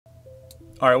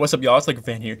Alright, what's up y'all, it's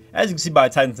LakerFan here. As you can see by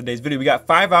the title of today's video, we got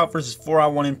 5 out versus 4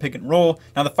 out 1 in pick and roll.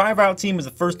 Now the 5 out team is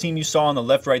the first team you saw on the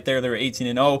left right there. They're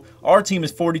 18-0. Our team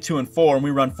is 42-4 and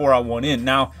we run 4 out 1 in.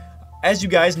 Now, as you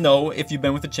guys know, if you've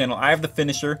been with the channel, I have the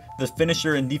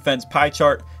finisher and defense pie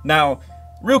chart. Now,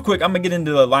 real quick, I'm going to get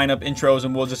into the lineup intros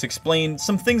and we'll just explain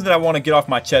some things that I want to get off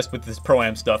my chest with this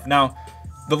Pro-Am stuff. Now,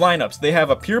 the lineups, they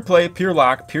have a pure play, pure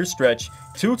lock, pure stretch,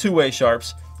 2 two-way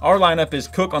sharps. Our lineup is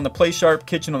Cook on the play sharp,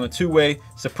 Kitchen on the two-way,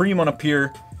 Supreme on a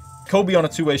pure, Kobe on a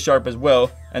two-way sharp as well,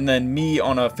 and then me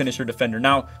on a finisher defender.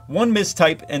 Now, one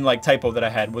mistype and typo that I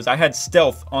had was I had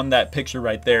Stealth on that picture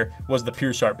right there was the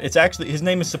pure sharp. It's actually, his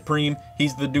name is Supreme.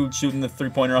 He's the dude shooting the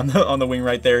three-pointer on the wing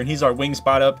right there, and he's our wing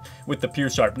spot up with the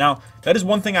pure sharp. Now, that is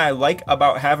one thing I like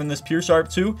about having this pure sharp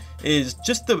too, is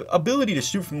just the ability to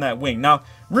shoot from that wing. Now,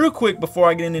 real quick before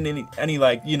I get into any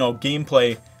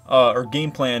gameplay or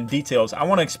game plan details, I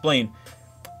want to explain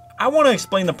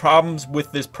the problems with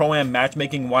this Pro-Am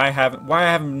matchmaking, why I haven't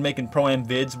been making Pro-Am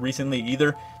vids recently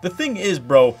either. The thing is,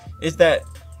 bro, is that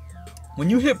when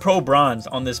you hit Pro Bronze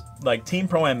on this Team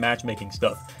Pro-Am matchmaking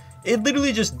stuff, it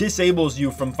literally just disables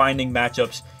you from finding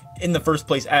matchups in the first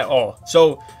place at all.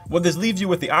 So what this leaves you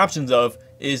with the options of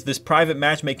is this private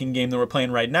matchmaking game that we're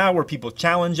playing right now, where people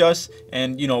challenge us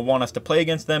and want us to play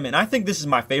against them. And I think this is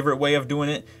my favorite way of doing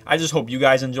it. I just hope you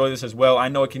guys enjoy this as well. I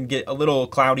know it can get a little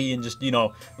cloudy and just if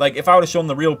I would have shown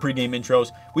the real pregame intros,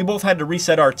 we both had to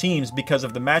reset our teams because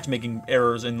of the matchmaking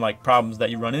errors and problems that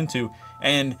you run into,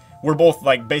 and we're both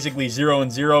basically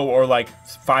 0-0 or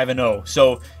 5-0,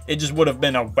 so it just would have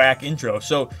been a whack intro.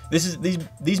 So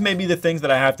these may be the things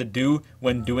that I have to do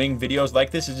when doing videos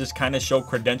like this, is just kind of show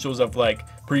credentials of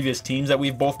previous teams that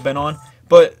we've both been on.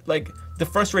 But the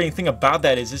frustrating thing about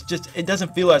that is it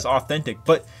doesn't feel as authentic.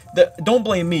 But don't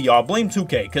blame me, y'all, blame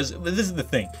 2K, because this is the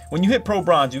thing. When you hit Pro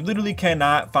Bronze, you literally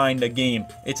cannot find a game.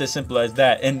 It's as simple as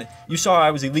that. And you saw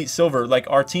I was Elite Silver,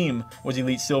 our team was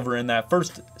Elite Silver in that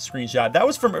first screenshot. That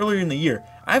was from earlier in the year.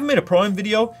 I haven't made a Pro-Am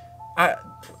video.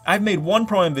 I've made one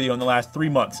Pro-Am video in the last 3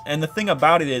 months. And the thing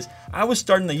about it is, I was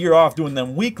starting the year off doing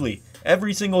them weekly,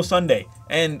 every single Sunday.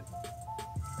 And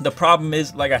the problem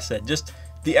is, like I said, just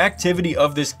the activity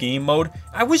of this game mode.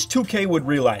 I wish 2K would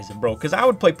realize it, bro, because I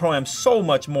would play Pro-Am so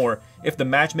much more if the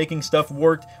matchmaking stuff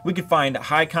worked. We could find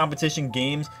high competition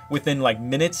games within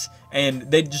minutes, and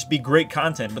they'd just be great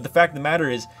content. But the fact of the matter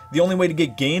is, the only way to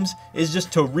get games is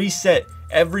just to reset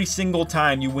every single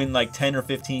time you win 10 or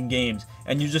 15 games,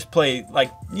 and you just play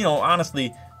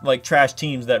honestly trash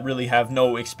teams that really have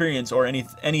no experience or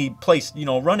any place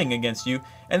running against you.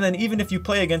 And then even if you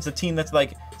play against a team that's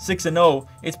 6-0,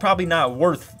 it's probably not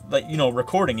worth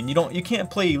recording. And you can't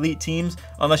play elite teams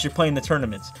unless you're playing the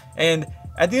tournaments. And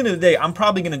at the end of the day, I'm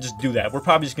probably gonna just do that. We're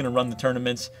probably just gonna run the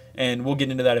tournaments, and we'll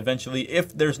get into that eventually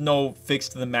if there's no fix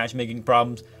to the matchmaking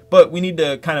problems. But we need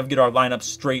to kind of get our lineup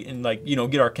straight and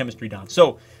get our chemistry down.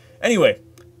 So anyway,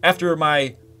 after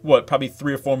my probably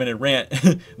 3 or 4 minute rant,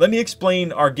 let me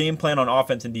explain our game plan on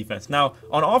offense and defense. Now,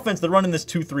 on offense, they're running this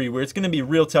 2-3 where it's going to be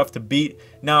real tough to beat.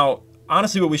 Now,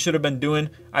 honestly, what we should have been doing,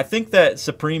 I think that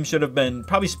Supreme should have been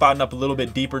probably spotting up a little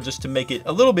bit deeper just to make it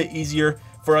a little bit easier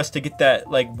for us to get that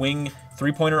wing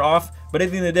three-pointer off. But at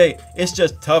the end of the day, it's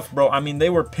just tough, bro. I mean, they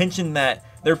were pinching that.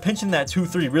 They're pinching that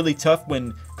 2-3 really tough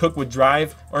when Cook would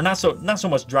drive, or not so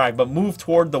much drive, but move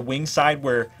toward the wing side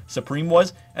where Supreme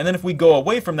was. And then if we go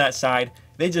away from that side,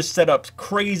 they just set up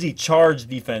crazy charge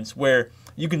defense where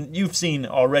you've seen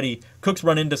already Cook's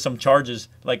run into some charges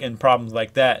and problems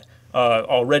like that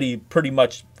already pretty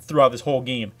much throughout this whole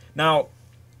game. Now,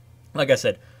 like I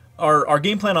said, our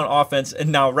game plan on offense,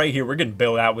 and now right here we're getting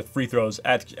bailed out with free throws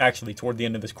actually toward the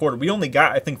end of this quarter. We only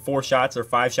got, I think, 4 shots or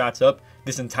 5 shots up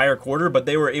this entire quarter, but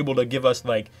they were able to give us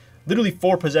literally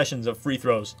 4 possessions of free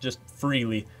throws just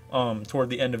freely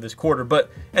toward the end of this quarter. But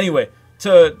anyway,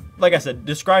 to, like I said,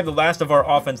 describe the last of our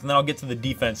offense, and then I'll get to the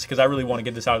defense, because I really want to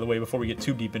get this out of the way before we get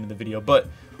too deep into the video. But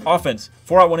offense,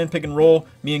 4 out 1 in pick and roll,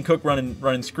 me and Cook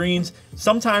running screens.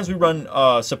 Sometimes we run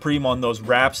Supreme on those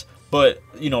wraps, but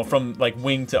from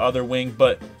wing to other wing.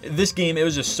 But this game, it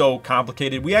was just so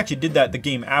complicated. We actually did that the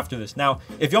game after this. Now,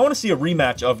 if y'all want to see a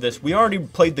rematch of this, we already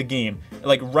played the game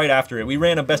right after it. We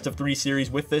ran a best of 3 series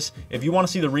with this. If you want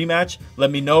to see the rematch, let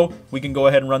me know. We can go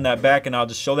ahead and run that back, and I'll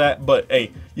just show that. But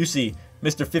hey, you see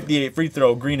Mr. 58 free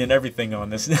throw, green and everything on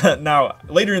this. Now,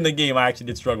 later in the game, I actually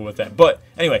did struggle with that. But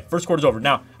anyway, first quarter's over.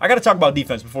 Now, I got to talk about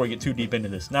defense before we get too deep into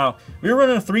this. Now, we were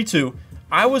running a 3-2.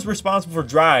 I was responsible for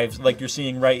drives like you're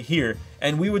seeing right here,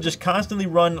 and we would just constantly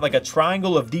run a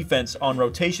triangle of defense on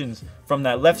rotations from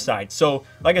that left side. So,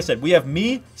 like I said, we have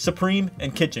me, Supreme,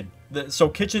 and Kitchen. So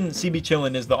Kitchen CB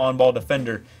Chillin is the on-ball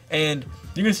defender, and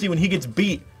you're going to see when he gets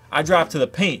beat, I drop to the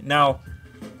paint. Now,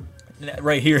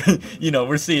 right here, you know,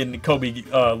 we're seeing Kobe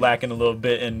lacking a little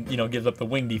bit and, you know, gives up the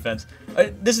wing defense.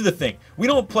 This is the thing. We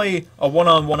don't play a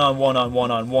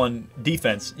one-on-one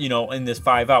defense, you know, in this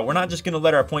 5-out. We're not just going to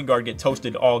let our point guard get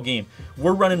toasted all game.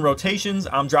 We're running rotations.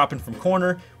 I'm dropping from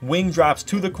corner. Wing drops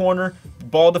to the corner.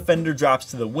 Ball defender drops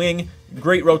to the wing.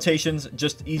 Great rotations,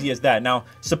 just easy as that. Now,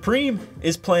 Supreme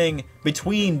is playing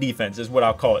between defense is what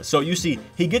I'll call it. So you see,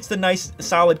 he gets the nice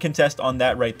solid contest on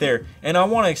that right there. And I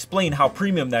want to explain how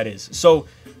premium that is. So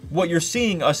what you're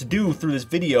seeing us do through this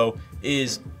video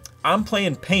is I'm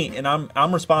playing paint and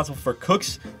I'm responsible for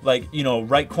Cook's, like, you know,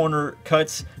 right corner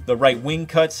cuts, the right wing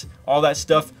cuts, all that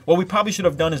stuff. What we probably should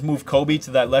have done is move Kobe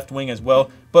to that left wing as well.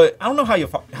 But I don't know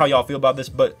how y'all feel about this,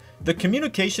 but the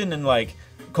communication and like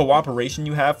cooperation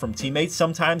you have from teammates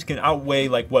sometimes can outweigh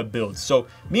like what builds. So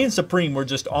me and Supreme were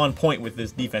just on point with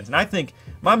this defense, and I think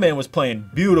my man was playing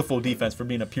beautiful defense for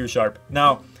being a pure sharp.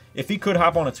 Now, if he could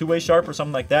hop on a two-way sharp or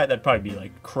something like that, that'd probably be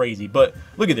like crazy. But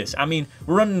look at this. I mean,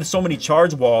 we're running into so many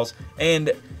charge walls,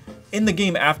 and in the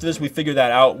game after this, we figured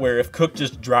that out, where if Cook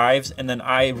just drives and then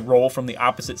I roll from the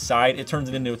opposite side, it turns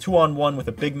it into a 2-on-1 with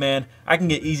a big man. I can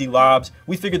get easy lobs.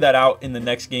 We figured that out in the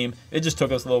next game. It just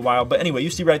took us a little while. But anyway, you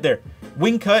see right there,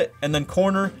 wing cut and then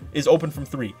corner is open from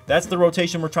 3. That's the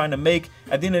rotation we're trying to make.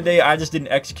 At the end of the day, I just didn't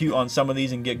execute on some of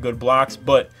these and get good blocks.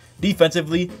 But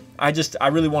defensively, I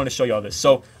really wanted to show y'all this.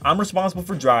 So I'm responsible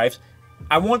for drives.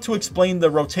 I want to explain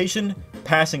the rotation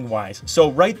passing wise.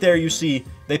 So right there you see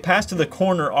they pass to the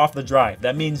corner off the drive.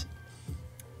 That means,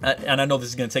 and I know this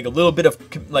is going to take a little bit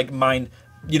of like mind,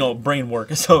 you know, brain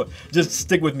work, so just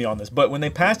stick with me on this. But when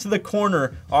they pass to the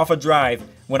corner off a drive,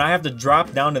 when I have to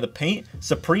drop down to the paint,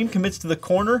 Supreme commits to the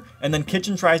corner and then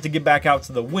Kitchen tries to get back out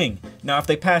to the wing. Now if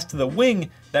they pass to the wing,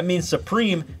 that means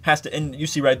Supreme has to, and you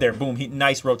see right there, boom,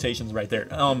 nice rotations right there.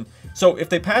 So if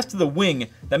they pass to the wing,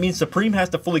 that means Supreme has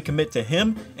to fully commit to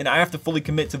him and I have to fully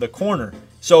commit to the corner.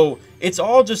 So it's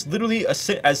all just literally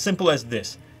as simple as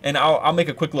this. And I'll make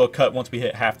a quick little cut once we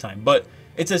hit halftime. But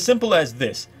it's as simple as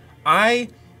this.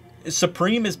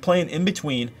 Supreme is playing in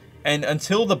between, and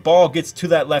until the ball gets to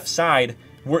that left side,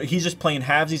 he's just playing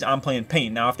halvesies, I'm playing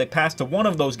paint. Now if they pass to one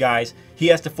of those guys, he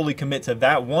has to fully commit to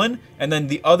that one, and then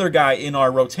the other guy in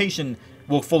our rotation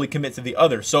will fully commit to the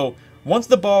other. So once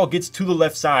the ball gets to the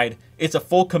left side, it's a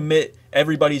full commit.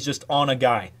 Everybody's just on a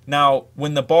guy. Now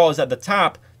when the ball is at the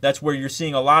top, that's where you're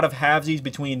seeing a lot of halvesies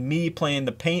between me playing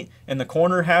the paint and the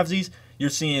corner halvesies.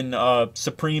 You're seeing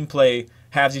Supreme play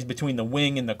halvesies between the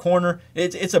wing and the corner.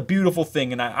 It's a beautiful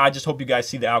thing, and I just hope you guys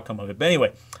see the outcome of it. But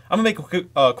anyway, I'm going to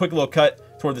make a quick little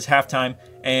cut toward this halftime,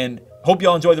 and hope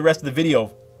y'all enjoy the rest of the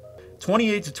video.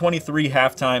 28-23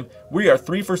 halftime. We are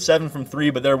 3 for 7 from 3,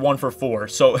 but they're 1 for 4.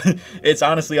 So it's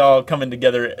honestly all coming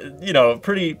together, you know,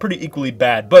 pretty equally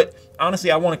bad. But honestly,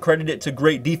 I want to credit it to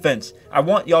great defense. I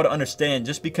want y'all to understand,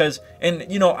 just because,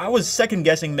 and you know, I was second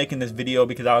guessing making this video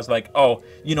because I was like, oh,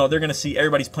 you know, they're going to see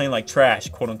everybody's playing like trash,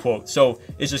 quote unquote. So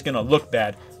it's just going to look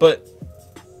bad. But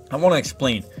I want to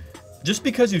explain. Just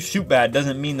because you shoot bad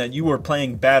doesn't mean that you were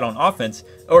playing bad on offense,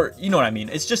 or you know what I mean.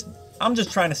 It's just, I'm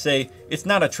just trying to say it's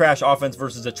not a trash offense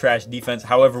versus a trash defense.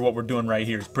 However, what we're doing right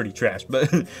here is pretty trash.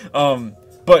 But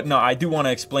no, I do want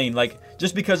to explain, like,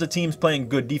 just because a team's playing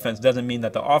good defense doesn't mean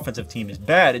that the offensive team is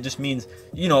bad. It just means,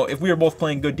 you know, if we are both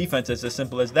playing good defense, it's as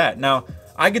simple as that. Now,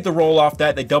 I get the roll off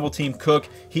that. They double team Cook.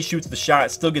 He shoots the shot. It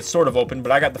still gets sort of open,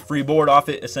 but I got the free board off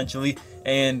it, essentially.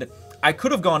 And I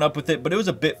could have gone up with it, but it was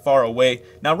a bit far away.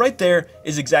 Now, right there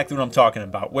is exactly what I'm talking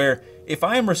about, where if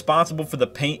I am responsible for the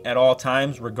paint at all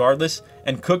times, regardless,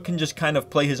 and Cook can just kind of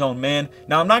play his own man.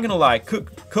 Now, I'm not going to lie.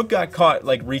 Cook got caught,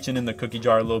 like, reaching in the cookie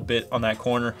jar a little bit on that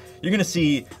corner. You're going to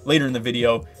see later in the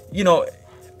video, you know,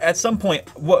 at some point,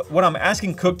 what I'm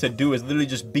asking Cook to do is literally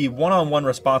just be one-on-one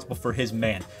responsible for his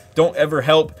man. Don't ever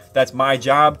help. That's my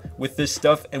job with this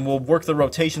stuff, and we'll work the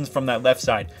rotations from that left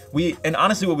side. And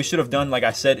honestly, what we should have done, like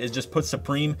I said, is just put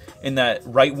Supreme in that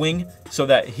right wing so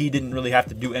that he didn't really have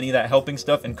to do any of that helping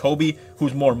stuff. And Kobe,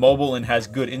 who's more mobile and has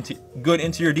good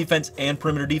interior defense and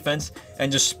perimeter defense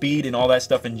and just speed and all that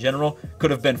stuff in general, could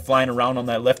have been flying around on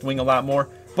that left wing a lot more.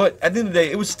 But at the end of the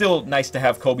day, it was still nice to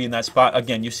have Kobe in that spot.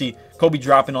 Again, you see Kobe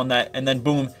dropping on that, and then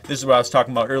boom, this is what I was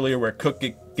talking about earlier, where Cook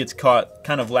gets caught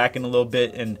kind of lacking a little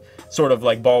bit and sort of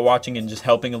like ball watching and just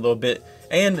helping a little bit.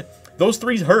 And those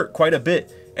threes hurt quite a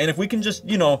bit. And if we can just,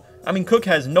 you know, I mean, Cook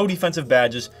has no defensive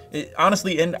badges.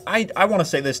 Honestly, and I want to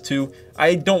say this too.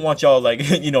 I don't want y'all, like,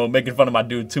 you know, making fun of my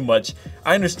dude too much.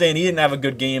 I understand he didn't have a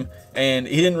good game, and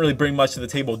he didn't really bring much to the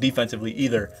table defensively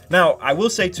either. Now, I will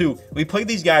say too, we played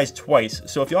these guys twice.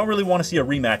 So if y'all really want to see a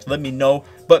rematch, let me know.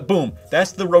 But boom,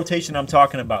 that's the rotation I'm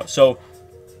talking about. So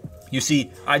You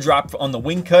see, I drop on the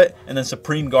wing cut and then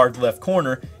Supreme guards left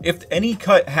corner. If any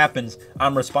cut happens,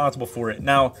 I'm responsible for it.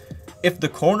 Now, if the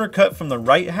corner cut from the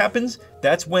right happens,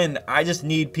 that's when I just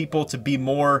need people to be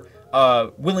more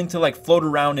willing to like float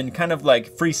around and kind of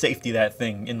like free safety that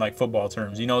thing in like football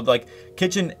terms. You know, like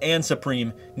Kitchen and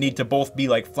Supreme need to both be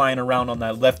like flying around on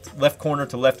that left corner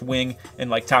to left wing and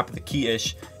like top of the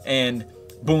key-ish, and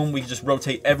boom, we just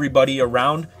rotate everybody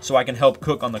around so I can help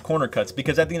cook on the corner cuts,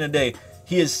 because at the end of the day,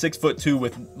 he is 6'2"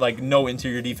 with like no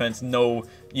interior defense, no,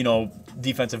 you know,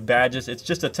 defensive badges. It's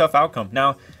just a tough outcome.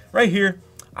 Now, right here,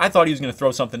 I thought he was going to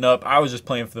throw something up. I was just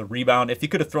playing for the rebound. If he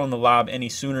could have thrown the lob any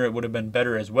sooner, it would have been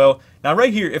better as well. Now,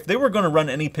 right here, if they were going to run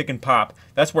any pick and pop,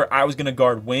 that's where I was going to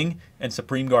guard wing and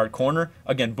Supreme guard corner.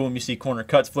 Again, boom, you see corner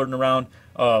cuts flirting around.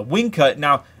 Wing cut.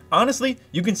 Now, honestly,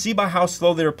 you can see by how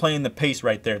slow they were playing the pace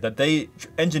right there that they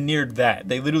engineered that.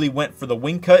 They literally went for the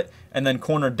wing cut and then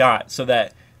corner dot so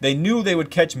that they knew they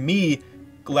would catch me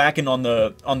lacking on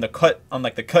the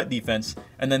cut defense,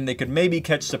 and then they could maybe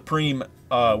catch Supreme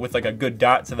with like a good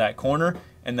dot to that corner,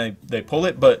 and they pull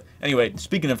it. But anyway,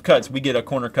 speaking of cuts, we get a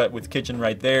corner cut with Kitchen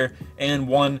right there, and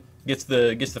one gets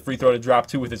the free throw to drop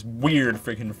two with this weird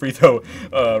freaking free throw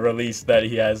release that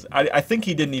he has. I think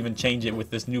he didn't even change it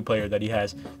with this new player that he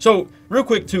has. So real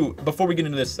quick too, before we get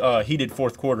into this heated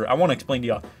fourth quarter, I want to explain to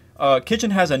y'all. Kitchen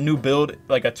has a new build,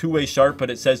 like a two-way sharp, but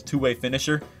it says two-way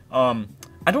finisher.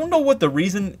 I don't know what the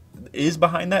reason is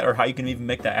behind that or how you can even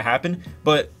make that happen,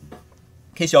 but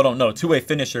in case y'all don't know, two-way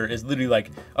finisher is literally like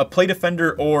a play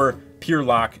defender or pure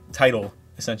lock title,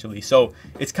 essentially. So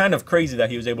it's kind of crazy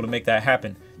that he was able to make that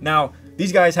happen. Now,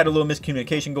 these guys had a little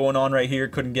miscommunication going on right here,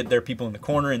 couldn't get their people in the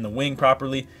corner, in the wing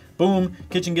properly. Boom,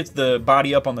 Kitchen gets the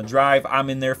body up on the drive. I'm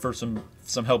in there for some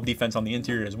help defense on the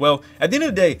interior as well. At the end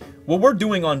of the day, what we're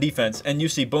doing on defense, and you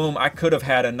see, boom, I could have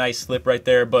had a nice slip right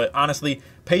there, but honestly,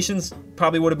 patience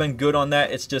probably would have been good on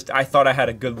that. It's just I thought I had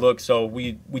a good look, so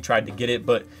we tried to get it.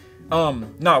 But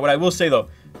no, what I will say though,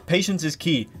 patience is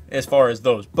key as far as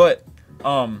those. But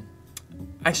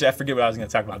actually, I forget what I was going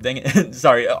to talk about. Dang it.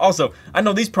 Sorry. Also, I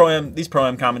know these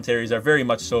pro-am commentaries are very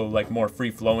much so like more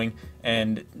free-flowing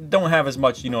and don't have as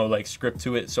much, you know, like script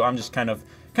to it. So I'm just kind of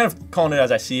calling it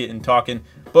as I see it and talking.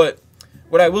 But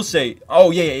what I will say, oh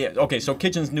yeah. Okay, so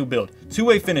Kitchen's new build,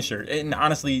 two-way finisher, and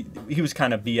honestly, he was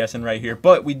kind of BSing right here,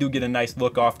 but we do get a nice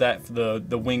look off that for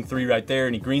the wing three right there,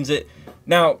 and he greens it.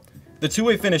 Now, the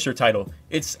two-way finisher title,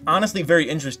 it's honestly very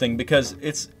interesting because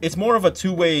it's more of a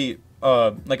two-way,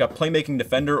 like a playmaking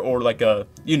defender, or like a,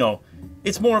 you know,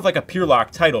 it's more of like a pure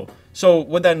lock title. So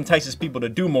what that entices people to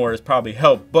do more is probably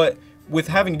help, but with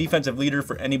having a defensive leader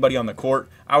for anybody on the court,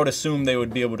 I would assume they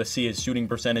would be able to see his shooting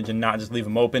percentage and not just leave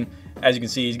him open. As you can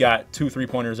see, he's got 2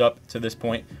 3-pointers up to this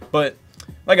point. But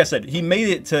like I said, he made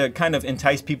it to kind of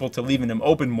entice people to leaving him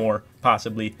open more,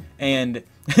 possibly. And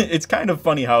it's kind of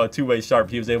funny how a two-way sharp,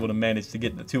 he was able to manage to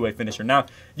get the two-way finisher. Now,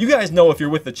 you guys know if you're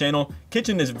with the channel,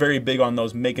 Kitchen is very big on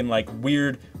those making like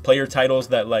weird player titles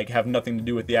that like have nothing to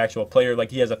do with the actual player.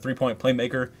 Like he has a 3-point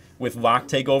playmaker with lock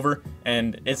takeover,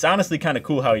 and it's honestly kind of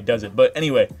cool how he does it. But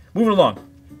anyway, moving along.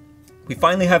 We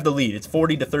finally have the lead. It's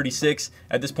 40-36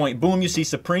 at this point. Boom, you see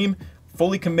Supreme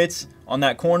fully commits on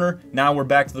that corner. Now we're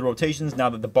back to the rotations now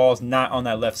that the ball's not on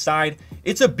that left side.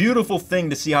 It's a beautiful thing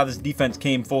to see how this defense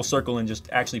came full circle and just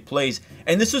actually plays.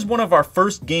 And this is one of our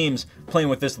first games playing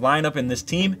with this lineup and this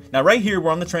team. Now right here,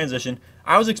 we're on the transition.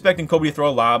 I was expecting Kobe to throw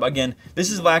a lob. Again, this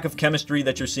is lack of chemistry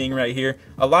that you're seeing right here.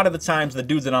 A lot of the times the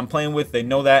dudes that I'm playing with, they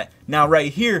know that. Now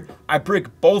right here, I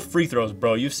brick both free throws,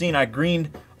 bro. You've seen I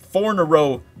greened 4 in a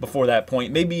row before that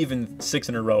point, maybe even 6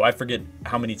 in a row. I forget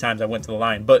how many times I went to the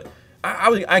line, but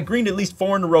I greened at least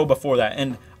 4 in a row before that,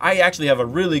 and I actually have a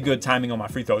really good timing on my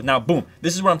free throws. Now, boom,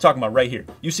 this is what I'm talking about right here.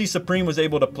 You see Supreme was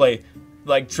able to play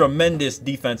like tremendous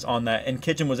defense on that, and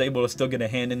Kitchen was able to still get a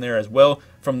hand in there as well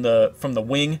from the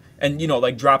wing, and you know,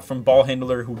 like dropped from ball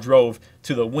handler who drove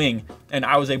to the wing, and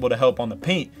I was able to help on the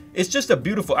paint. It's just a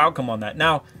beautiful outcome on that.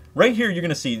 Now, right here, you're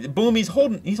gonna see, boom, he's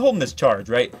holding this charge,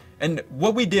 right? And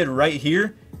what we did right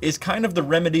here is kind of the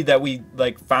remedy that we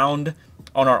like found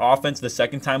on our offense the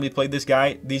second time we played these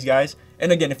guys.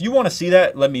 And again, if you want to see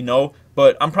that, let me know,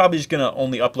 but I'm probably just gonna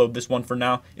only upload this one for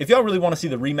now. If y'all really want to see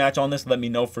the rematch on this, let me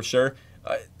know for sure.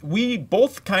 We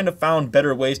both kind of found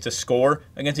better ways to score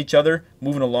against each other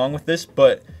moving along with this,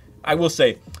 but I will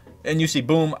say, and you see,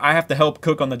 boom, I have to help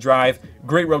cook on the drive.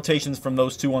 Great rotations from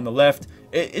those two on the left.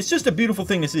 It's just a beautiful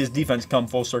thing to see his defense come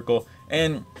full circle.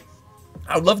 And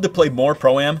I would love to play more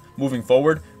Pro-Am moving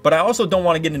forward, but I also don't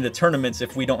want to get into tournaments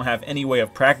if we don't have any way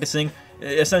of practicing.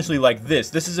 essentially like this.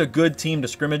 This is a good team to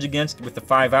scrimmage against with the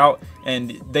 5 out,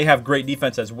 and they have great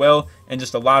defense as well, and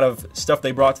just a lot of stuff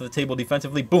they brought to the table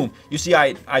defensively. Boom. You see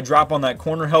I drop on that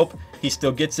corner help. He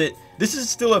still gets it. This is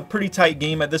still a pretty tight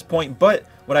game at this point, but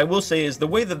what I will say is the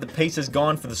way that the pace has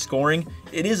gone for the scoring,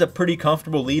 it is a pretty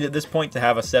comfortable lead at this point to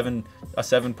have a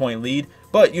 7-point lead,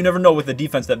 but you never know with the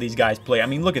defense that these guys play. I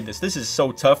mean, look at this. This is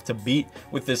so tough to beat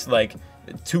with this like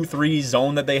 2-3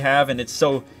 zone that they have, and it's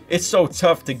so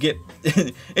tough to get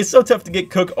it's so tough to get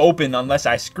Cook open unless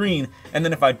I screen, and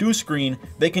then if I do screen,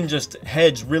 they can just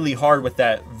hedge really hard with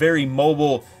that very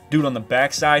mobile dude on the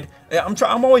backside.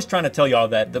 I'm always trying to tell y'all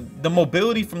that the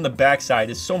mobility from the backside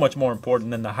is so much more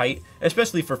important than the height,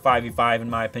 especially for 5v5 in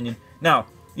my opinion. Now,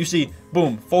 you see,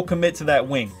 boom, full commit to that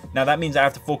wing. Now that means I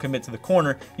have to full commit to the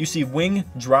corner. You see wing,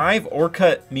 drive, or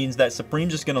cut means that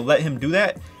Supreme's just going to let him do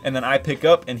that, and then I pick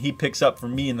up and he picks up for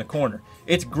me in the corner.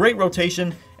 It's great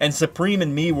rotation, and Supreme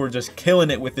and me were just killing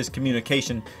it with this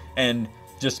communication and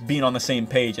just being on the same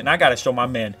page. And I got to show my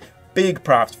man big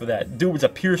props for that. Dude was a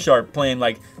pure sharp, playing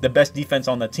like the best defense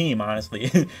on the team,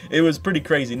 honestly. It was pretty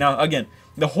crazy. Now, again,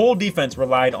 the whole defense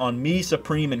relied on me,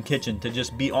 Supreme, and Kitchen to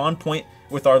just be on point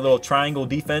with our little triangle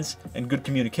defense and good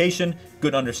communication,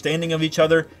 good understanding of each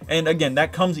other. And again,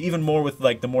 that comes even more with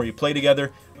like the more you play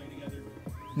together.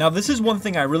 Now, this is one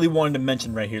thing I really wanted to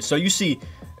mention right here. So you see,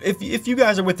 if you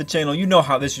guys are with the channel, you know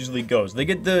how this usually goes. They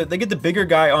get the bigger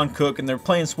guy on Cook, and they're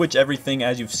playing switch everything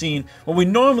as you've seen. What we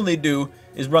normally do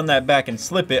is run that back and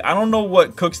slip it. I don't know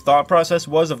what Cook's thought process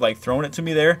was of like throwing it to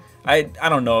me there. I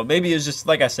don't know. Maybe it's just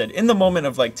like I said, in the moment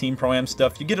of like Team Pro-Am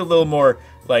stuff, you get a little more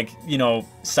like, you know,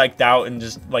 psyched out and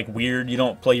just like weird. You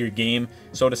don't play your game,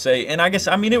 so to say. And I guess,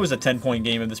 I mean, it was a 10-point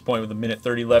game at this point with a minute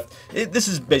 30 left. This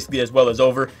is basically as well as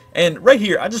over. And right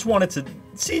here, I just wanted to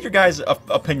see your guys'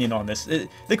 opinion on this.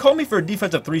 They called me for a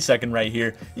defensive 3-second right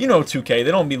here. You know 2K,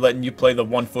 they don't be letting you play the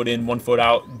 1 foot in, 1 foot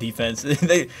out defense.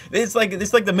 It's like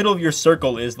the middle of your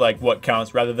circle is like what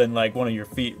counts rather than like one of your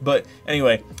feet. But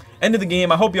anyway, end of the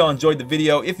game. I hope y'all enjoyed the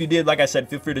video. If you did, like I said,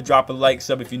 feel free to drop a like,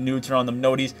 sub if you're new, turn on them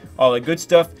noties, all that good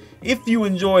stuff. If you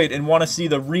enjoyed and want to see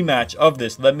the rematch of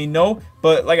this, let me know.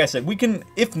 But like I said, we can,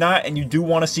 if not, and you do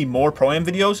want to see more Pro-Am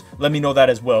videos, let me know that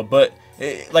as well. But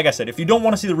like I said, if you don't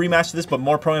want to see the rematch of this, but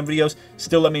more Pro-Am videos,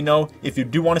 still let me know. If you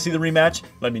do want to see the rematch,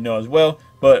 let me know as well.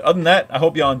 But other than that, I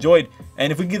hope y'all enjoyed.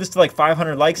 And if we can get this to like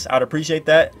 500 likes, I'd appreciate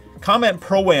that. Comment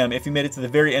Pro-Am if you made it to the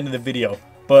very end of the video.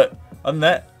 But other than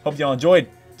that, hope y'all enjoyed.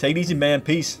 Take it easy, man.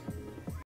 Peace.